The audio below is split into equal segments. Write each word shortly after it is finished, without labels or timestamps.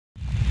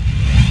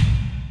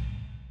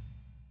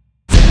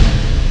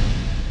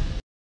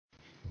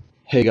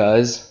Hey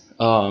guys,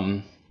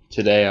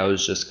 today I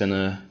was just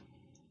gonna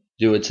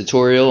do a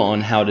tutorial on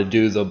how to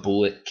do the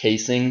bullet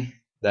casing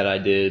that I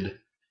did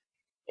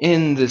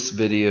in this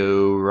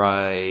video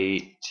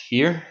right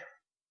here,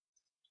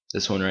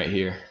 this one right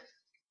here.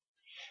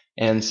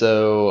 And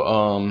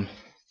so,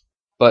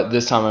 but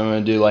this time I'm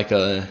gonna do like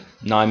a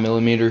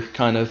 9mm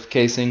kind of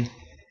casing,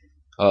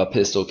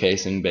 pistol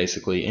casing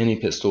basically. Any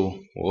pistol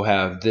will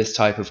have this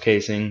type of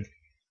casing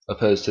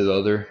opposed to the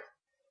other.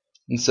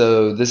 And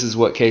so this is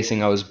what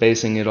casing I was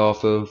basing it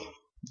off of,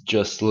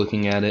 just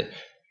looking at it.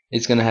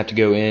 It's going to have to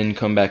go in,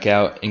 come back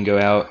out, and go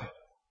out.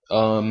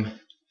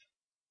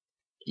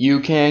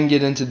 You can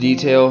get into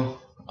detail,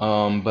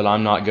 but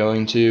I'm not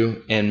going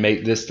to, and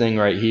make this thing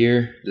right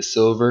here, the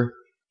silver.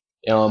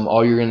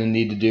 All you're going to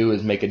need to do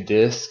is make a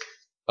disc.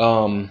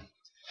 I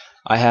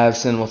have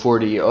Cinema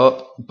 4D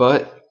up,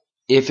 but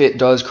if it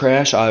does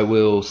crash, I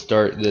will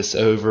start this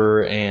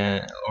over,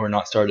 or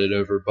not start it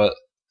over, but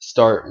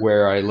start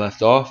where I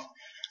left off.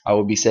 I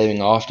will be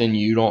saving often.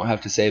 You don't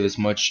have to save as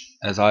much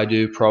as I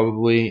do,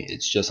 probably.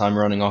 It's just I'm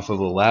running off of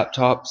a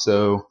laptop,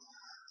 so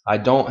I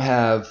don't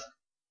have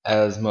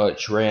as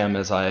much RAM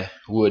as I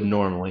would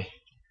normally.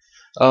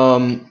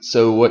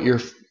 So what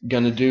you're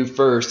going to do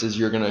first is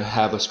you're going to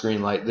have a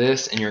screen like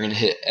this, and you're going to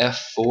hit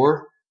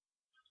F4,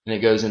 and it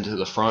goes into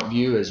the front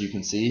view, as you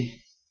can see.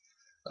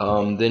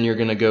 Then you're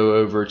going to go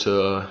over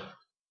to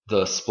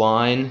the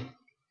spline,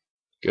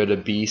 go to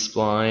B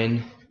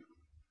spline,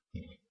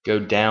 go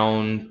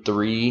down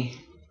 3,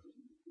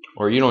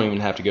 or you don't even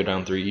have to go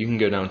down 3, you can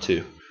go down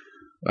 2.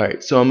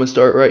 Alright, so I'm going to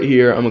start right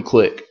here. I'm going to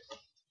click.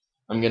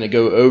 I'm going to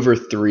go over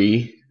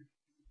 3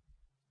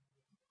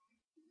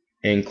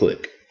 and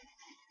click.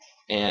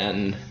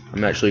 And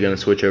I'm actually going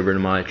to switch over to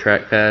my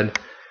trackpad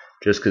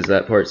just because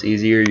that part's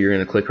easier. You're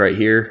going to click right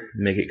here,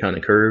 make it kind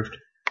of curved.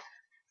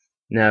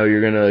 Now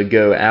you're going to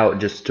go out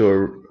just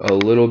to a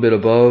little bit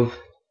above.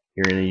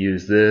 You're going to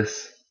use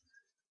this.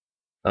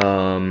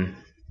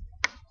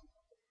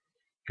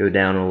 Go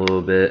down a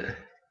little bit,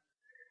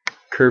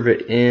 curve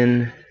it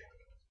in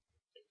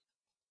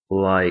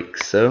like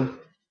so.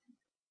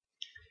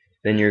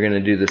 Then you're going to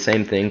do the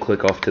same thing,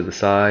 click off to the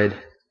side.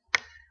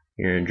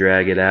 You're going to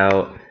drag it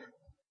out,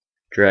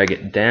 drag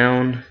it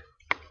down,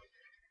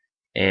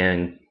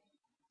 and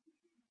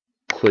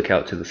click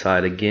out to the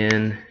side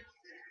again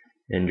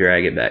and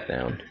drag it back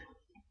down.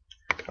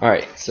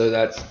 Alright, so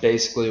that's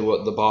basically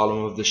what the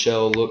bottom of the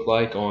shell looked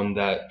like on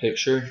that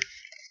picture.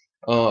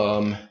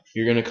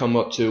 You're going to come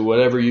up to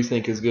whatever you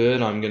think is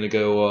good. I'm going to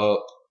go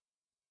up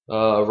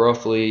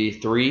roughly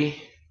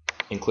 3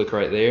 and click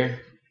right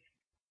there.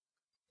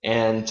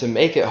 And to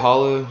make it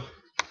hollow,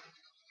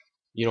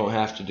 you don't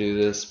have to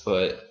do this,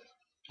 but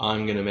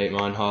I'm going to make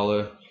mine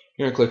hollow.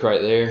 You're going to click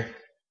right there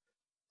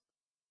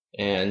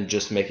and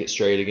just make it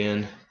straight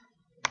again.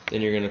 Then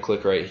you're going to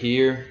click right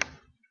here.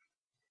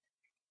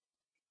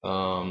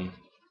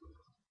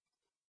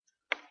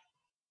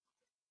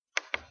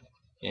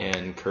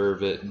 And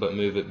curve it, but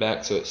move it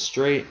back so it's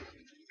straight.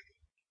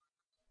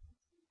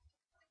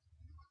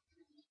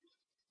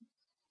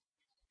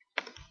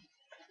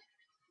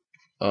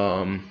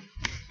 Then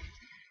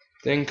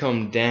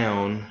come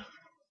down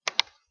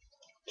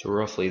to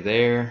roughly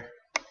there.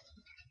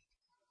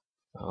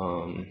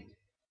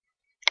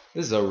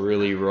 This is a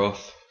really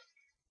rough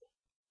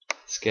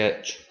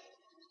sketch.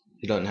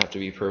 It doesn't have to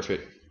be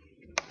perfect.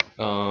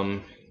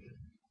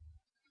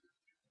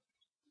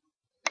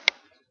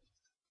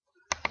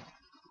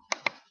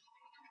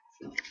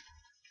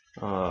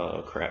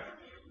 Crap.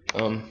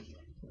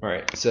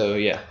 Alright, so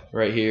yeah,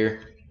 right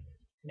here,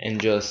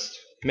 and just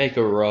make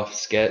a rough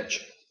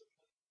sketch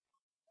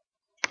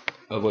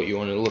of what you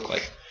want it to look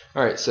like.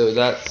 Alright, so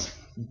that's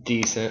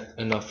decent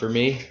enough for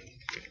me.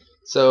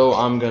 So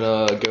I'm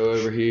gonna go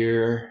over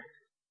here,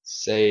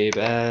 save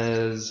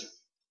as.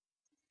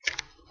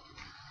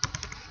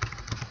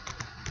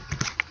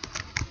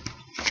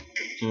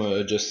 I'm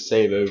gonna just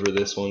save over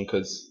this one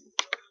because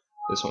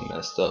this one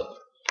messed up.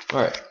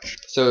 Alright,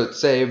 so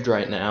it's saved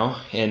right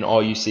now, and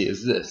all you see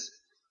is this.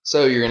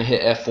 So you're gonna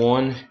hit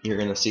F1, you're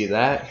gonna see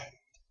that,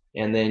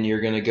 and then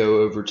you're gonna go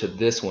over to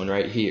this one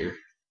right here.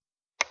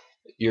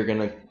 You're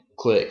gonna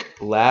click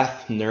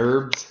Lath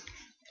NURBS.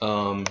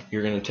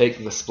 You're gonna take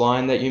the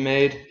spline that you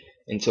made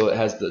until it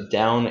has the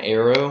down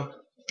arrow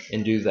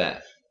and do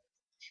that.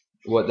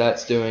 What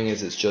that's doing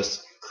is it's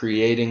just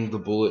creating the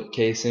bullet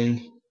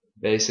casing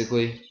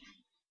basically,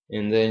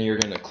 and then you're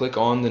gonna click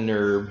on the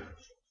NURB.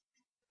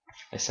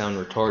 I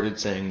sound retarded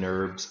saying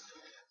NURBS,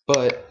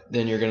 but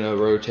then you're gonna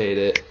rotate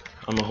it.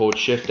 I'm gonna hold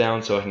shift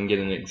down so I can get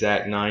an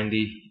exact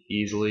 90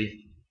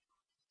 easily,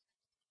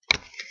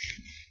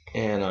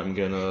 and I'm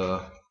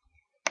gonna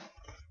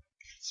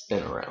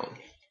spin around.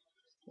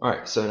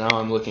 Alright, so now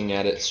I'm looking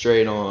at it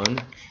straight on.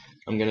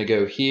 I'm gonna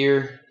go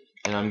here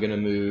and I'm gonna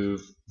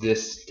move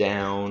this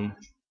down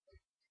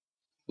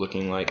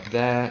looking like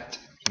that,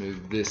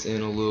 move this in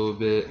a little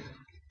bit,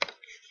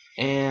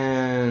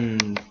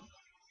 and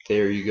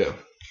there you go.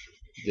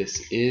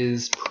 This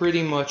is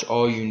pretty much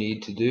all you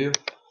need to do.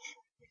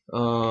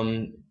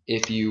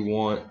 If you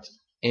want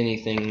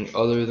anything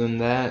other than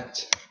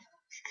that,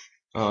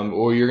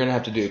 or you're gonna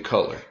have to do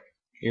color.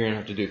 You're gonna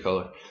have to do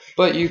color,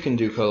 but you can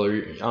do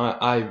color.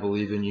 I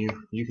believe in you.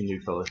 You can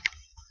do color.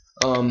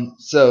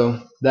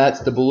 So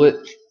that's the bullet.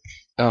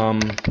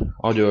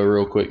 I'll do a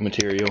real quick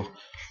material.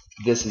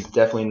 This is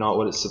definitely not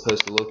what it's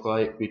supposed to look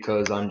like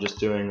because I'm just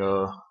doing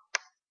a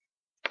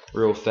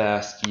real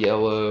fast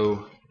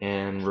yellow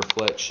and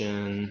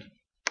reflection.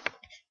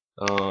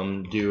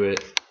 Do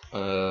it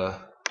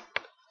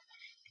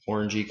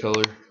orangey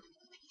color,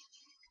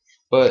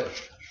 but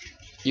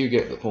you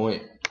get the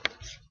point.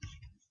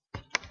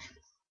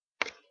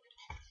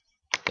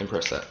 And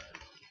press that.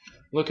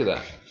 Look at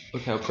that.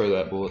 Look how pro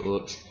that bullet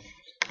looks.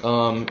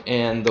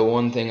 And the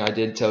one thing I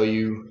did tell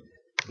you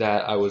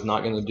that I was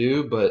not going to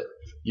do, but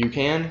you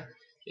can,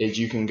 is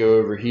you can go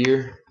over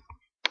here,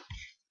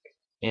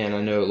 and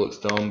I know it looks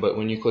dumb, but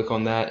when you click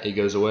on that, it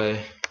goes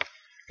away.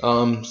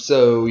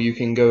 So you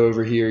can go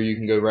over here, you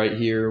can go right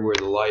here where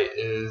the light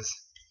is,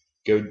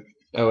 go,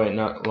 oh wait,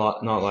 not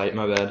light,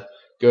 my bad.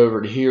 Go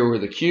over to here where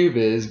the cube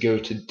is, go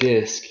to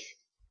disk,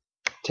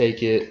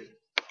 take it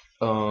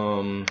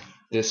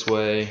this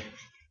way,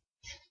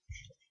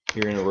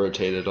 you're going to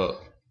rotate it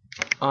up.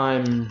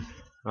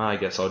 I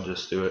guess I'll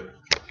just do it.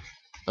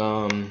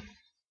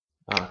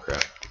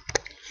 Crap.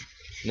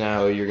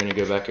 Now you're going to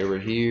go back over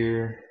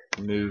here,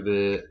 move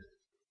it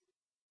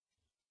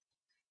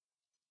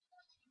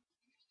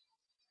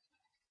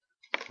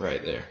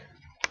right there,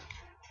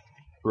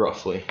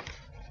 roughly.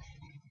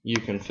 You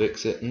can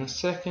fix it in a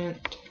second.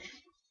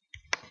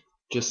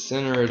 Just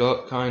center it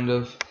up, kind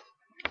of.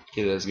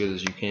 Get it as good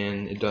as you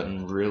can. It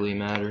doesn't really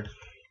matter.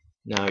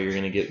 Now you're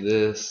going to get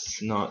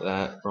this, not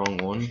that, wrong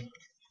one.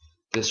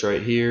 This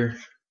right here,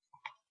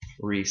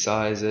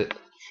 resize it,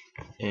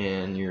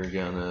 and you're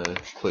going to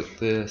click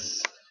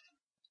this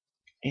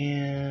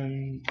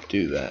and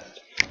do that.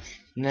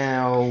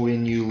 Now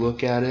when you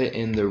look at it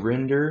in the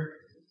render,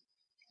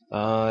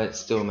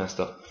 it's still messed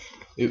up.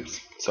 Oops,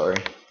 sorry.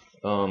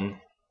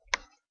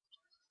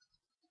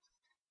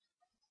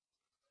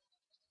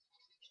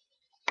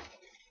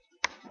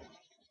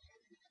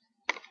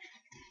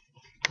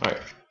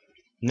 Alright,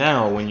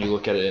 now when you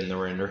look at it in the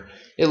render,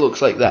 it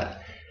looks like that.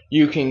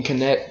 You can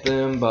connect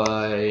them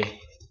by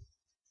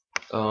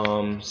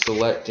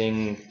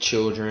selecting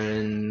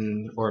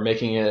children or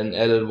making it an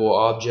editable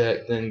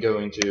object, then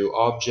going to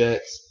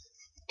objects,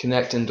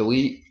 connect and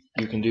delete.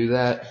 You can do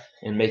that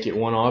and make it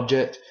one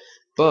object,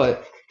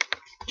 but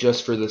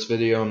just for this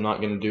video I'm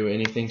not going to do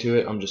anything to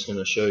it. I'm just going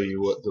to show you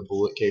what the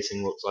bullet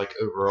casing looks like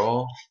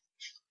overall.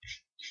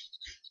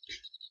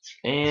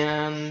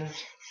 And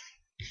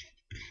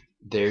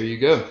there you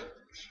go.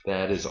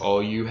 That is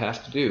all you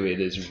have to do. It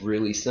is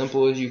really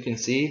simple, as you can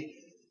see.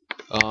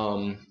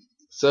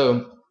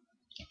 So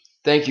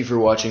thank you for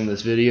watching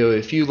this video.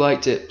 If you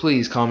liked it,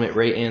 please comment,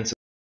 rate, and subscribe.